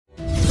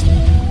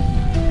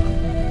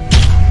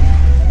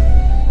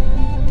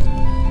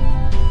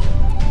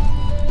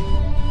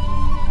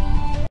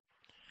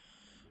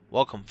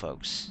Welcome,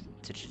 folks,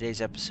 to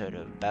today's episode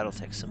of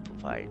BattleTech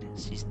Simplified,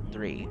 Season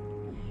 3.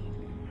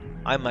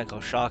 I'm Michael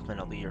Schockman,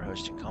 I'll be your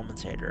host and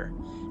commentator,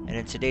 and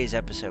in today's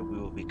episode we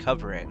will be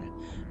covering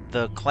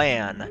the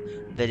clan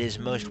that is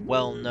most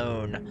well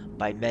known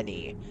by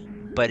many,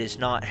 but is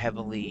not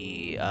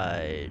heavily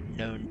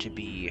known to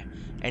be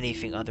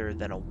anything other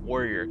than a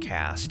warrior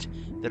caste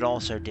that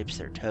also dips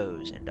their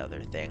toes into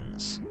other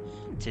things.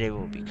 Today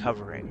we'll be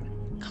covering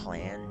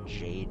Clan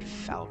Jade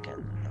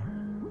Falcon.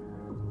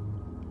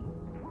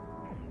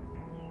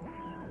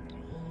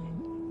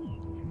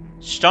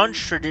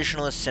 Staunch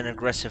traditionalists and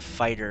aggressive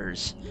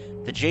fighters,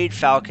 the Jade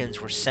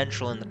Falcons were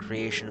central in the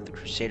creation of the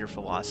Crusader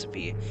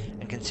philosophy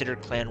and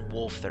considered Clan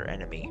Wolf their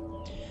enemy.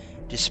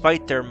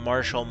 Despite their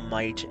martial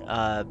might,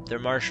 their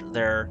martial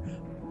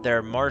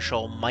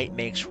might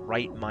makes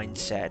right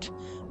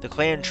mindset, the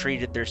clan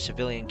treated their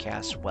civilian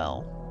caste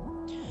well,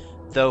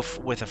 though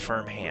with a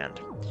firm hand,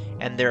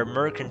 and their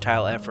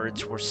mercantile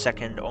efforts were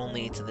second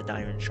only to the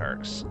Diamond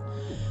Sharks,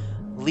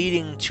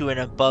 leading to an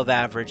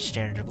above-average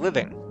standard of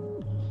living.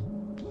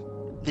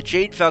 The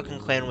Jade Falcon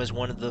clan was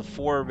one of the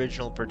 4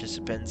 original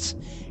participants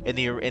in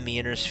the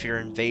Inner Sphere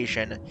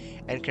invasion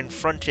and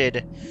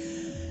confronted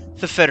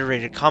the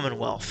Federated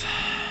Commonwealth.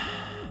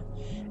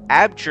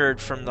 Abjured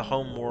from the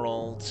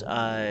homeworlds,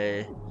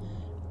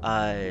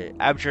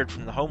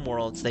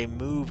 they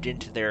moved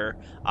into their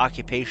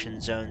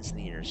occupation zones in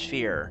the Inner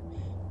Sphere.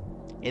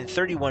 In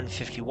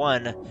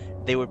 3151,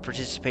 they would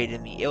participate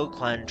in the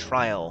Clan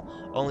trial,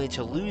 only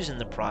to lose in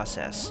the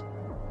process.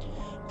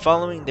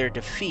 Following their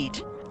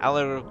defeat,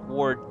 Alaric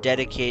Ward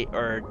dictated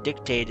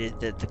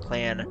that the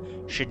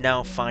clan should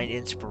now find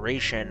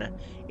inspiration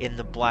in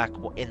the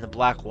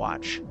Black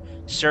Watch,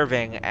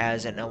 serving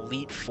as an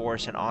elite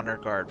force and honor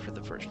guard for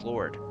the First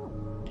Lord.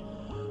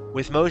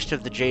 With most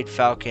of the Jade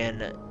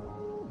Falcon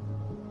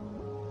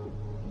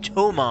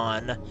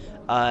Tomon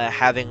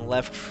having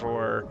left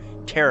for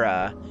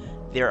Terra,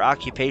 their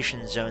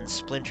occupation zone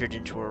splintered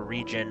into a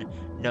region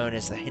known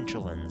as the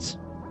Hinterlands.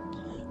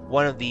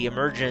 One of the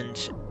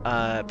emergent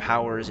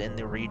powers in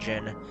the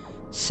region,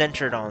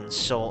 centered on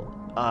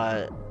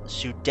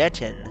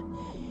Sudeten,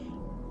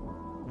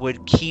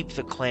 would keep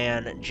the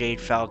clan Jade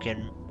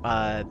Falcon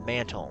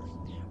mantle,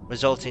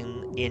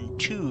 resulting in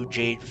 2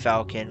 Jade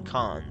Falcon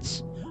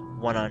Khans,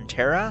 one on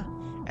Terra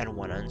and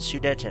one on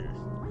Sudeten,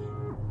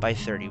 by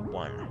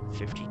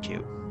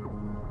 3152.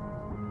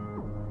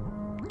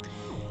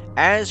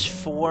 As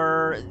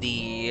for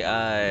the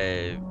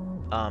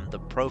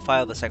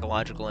profile, the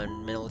psychological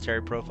and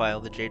military profile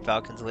of the Jade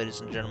Falcons,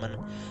 ladies and gentlemen,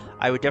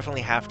 I would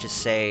definitely have to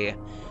say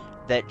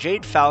that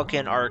Jade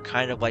Falcon are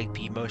kind of like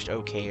the most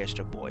okayest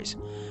of boys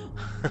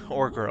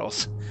or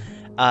girls.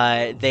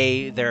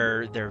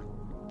 They're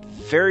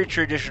very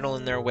traditional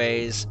in their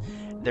ways.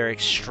 They're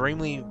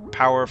extremely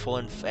powerful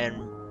and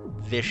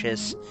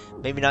vicious.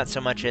 Maybe not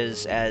so much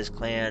as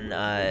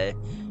Clan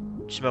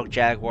Smoke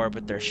Jaguar,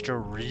 but they're still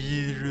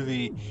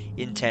really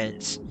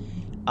intense.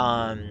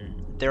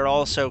 They're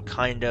also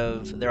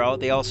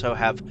they also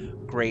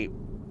have great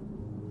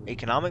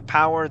economic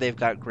power. They've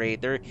got great.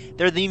 They're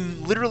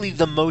literally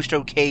the most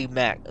okay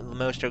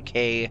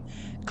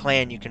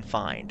clan you can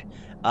find.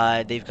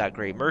 They've got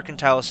great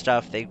mercantile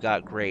stuff. They've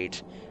got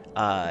great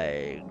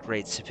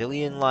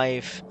civilian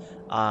life.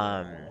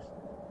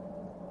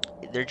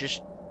 They're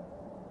just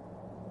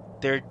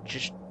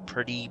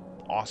pretty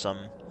awesome.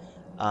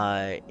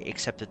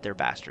 Except that they're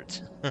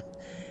bastards.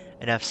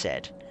 Enough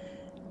said.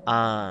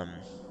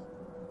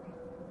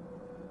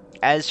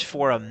 As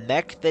for a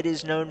mech that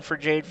is known for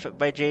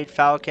by Jade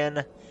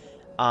Falcon,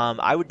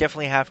 I would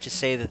definitely have to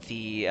say that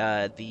the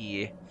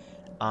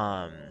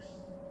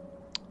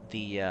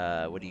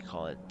what do you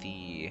call it?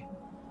 The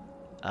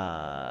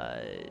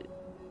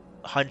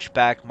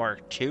Hunchback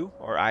Mark II,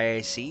 or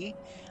IAC,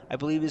 I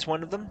believe is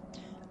one of them.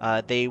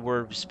 They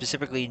were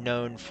specifically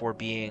known for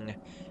being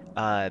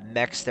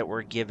mechs that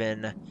were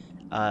given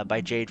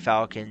by Jade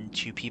Falcon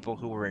to people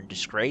who were in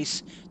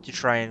disgrace to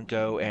try and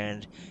go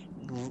and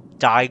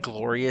die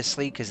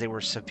gloriously because they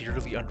were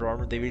severely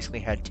under-armored. They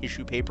basically had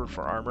tissue paper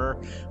for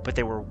armor, but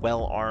they were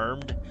well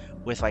armed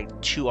with like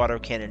 2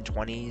 autocannon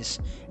 20s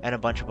and a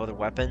bunch of other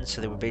weapons,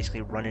 so they would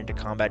basically run into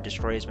combat,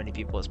 destroy as many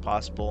people as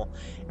possible,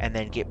 and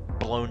then get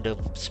blown to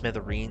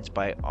smithereens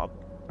by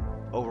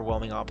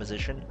overwhelming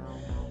opposition.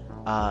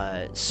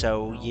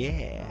 So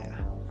yeah,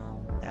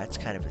 that's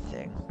kind of a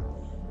thing.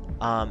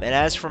 And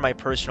as for my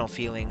personal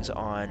feelings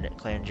on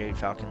Clan Jade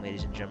Falcon,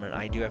 ladies and gentlemen,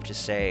 I do have to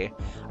say,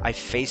 I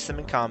faced them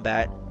in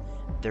combat.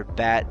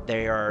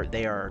 They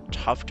are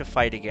tough to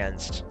fight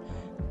against.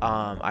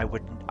 I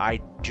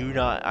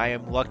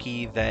am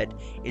lucky that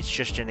it's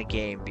just in a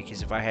game,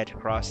 because if I had to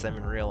cross them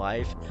in real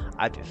life,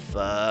 I'd be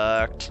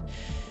fucked.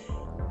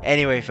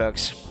 Anyway,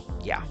 folks,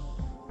 yeah.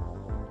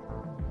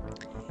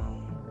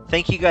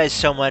 Thank you guys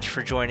so much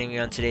for joining me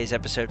on today's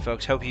episode,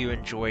 folks. Hope you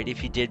enjoyed.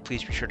 If you did,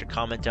 please be sure to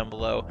comment down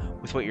below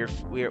with what your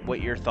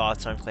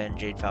thoughts on Clan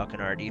Jade Falcon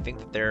are. Do you think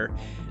that they're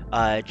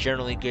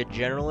generally good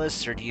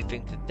generalists, or do you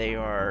think that they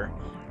are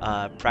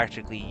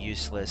practically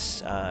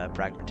useless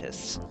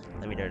pragmatists?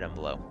 Let me know down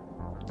below.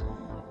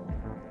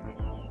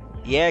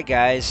 Yeah,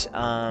 guys.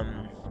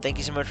 Thank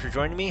you so much for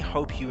joining me.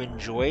 Hope you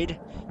enjoyed.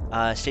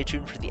 Stay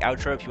tuned for the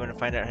outro if you want to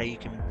find out how you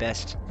can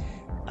best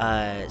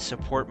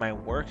support my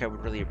work. I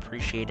would really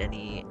appreciate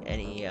any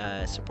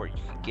support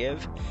you could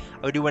give.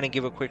 I do want to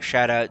give a quick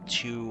shout out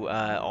to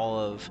all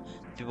of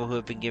the people who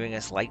have been giving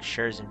us likes,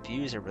 shares, and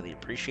views. I really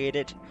appreciate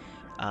it.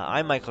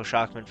 I'm Michael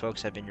Shockman,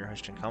 folks. I've been your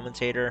host and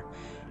commentator.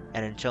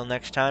 And until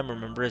next time,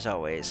 remember as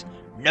always,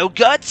 no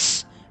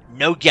guts,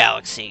 no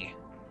galaxy.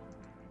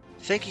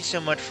 Thank you so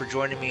much for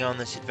joining me on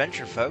this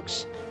adventure,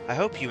 folks. I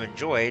hope you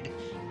enjoyed.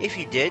 If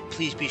you did,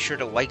 please be sure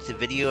to like the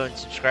video and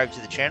subscribe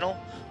to the channel.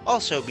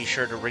 Also, be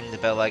sure to ring the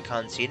bell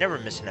icon so you never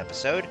miss an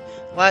episode.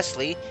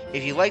 Lastly,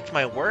 if you liked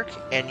my work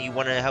and you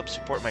want to help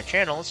support my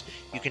channels,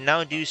 you can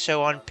now do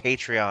so on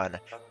Patreon,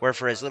 where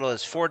for as little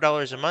as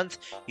 $4 a month,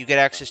 you get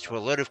access to a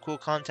load of cool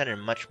content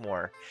and much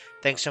more.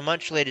 Thanks so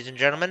much, ladies and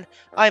gentlemen.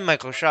 I'm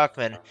Michael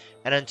Shockman,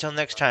 and until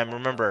next time,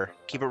 remember,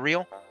 keep it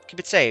real, keep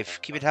it safe,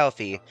 keep it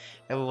healthy,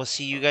 and we will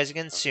see you guys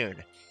again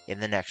soon in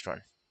the next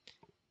one.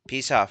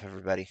 Peace off,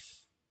 everybody.